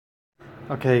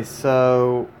Okay,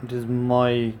 so this is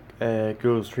my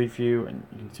Google Street View, and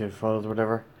you can see the photos or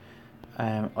whatever.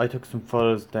 I took some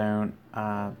photos down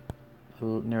at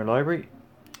near library,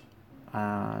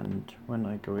 and when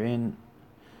I go in,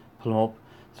 pull them up.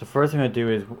 So first thing I do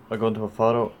is I go into a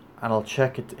photo and I'll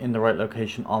check it in the right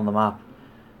location on the map.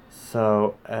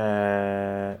 So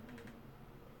yeah,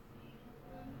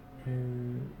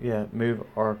 move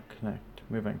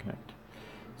and connect.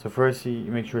 So first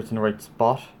you make sure it's in the right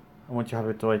spot, and once you have it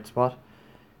in the right spot.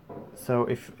 So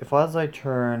if as I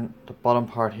turn the bottom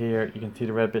part here, you can see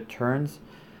the red bit turns,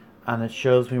 and it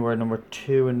shows me where number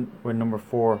 2 and where number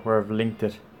 4, where I've linked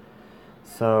it.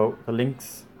 So the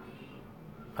links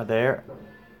are there.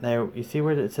 Now you see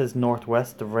where it says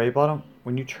northwest, the very bottom?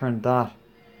 When you turn that,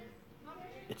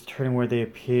 it's turning where they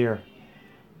appear.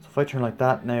 So if I turn like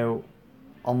that now,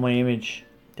 on my image,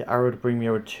 the arrow to bring me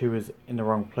over 2 is in the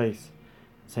wrong place.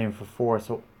 Same for 4,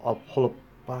 so I'll pull it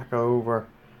back over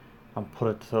and put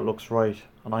it so it looks right,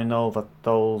 and I know that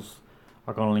those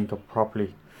are going to link up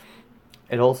properly.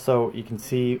 It also, you can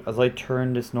see as I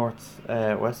turn this north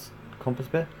west compass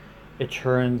bit, it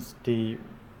turns the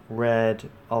red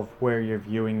of where your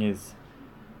viewing is.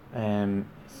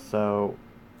 So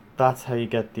that's how you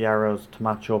get the arrows to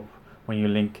match up when you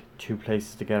link two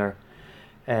places together.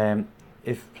 Um,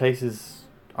 if places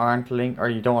aren't linked, or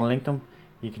you don't want to link them,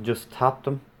 you can just tap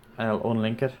them and it'll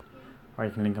unlink it, or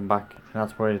you can link them back, and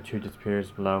that's where the 2 disappears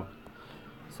below.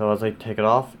 So as I take it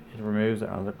off, it removes it,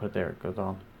 and as I put it there, it goes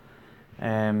on.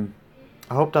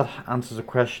 I hope that answers the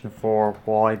question for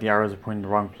why the arrows are pointing the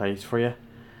wrong place for you.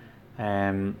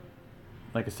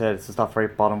 Like I said, it's just that very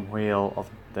bottom wheel of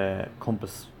the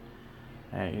compass.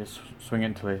 You just swing it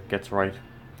until it gets right.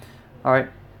 Alright,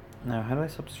 now how do I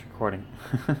stop this recording?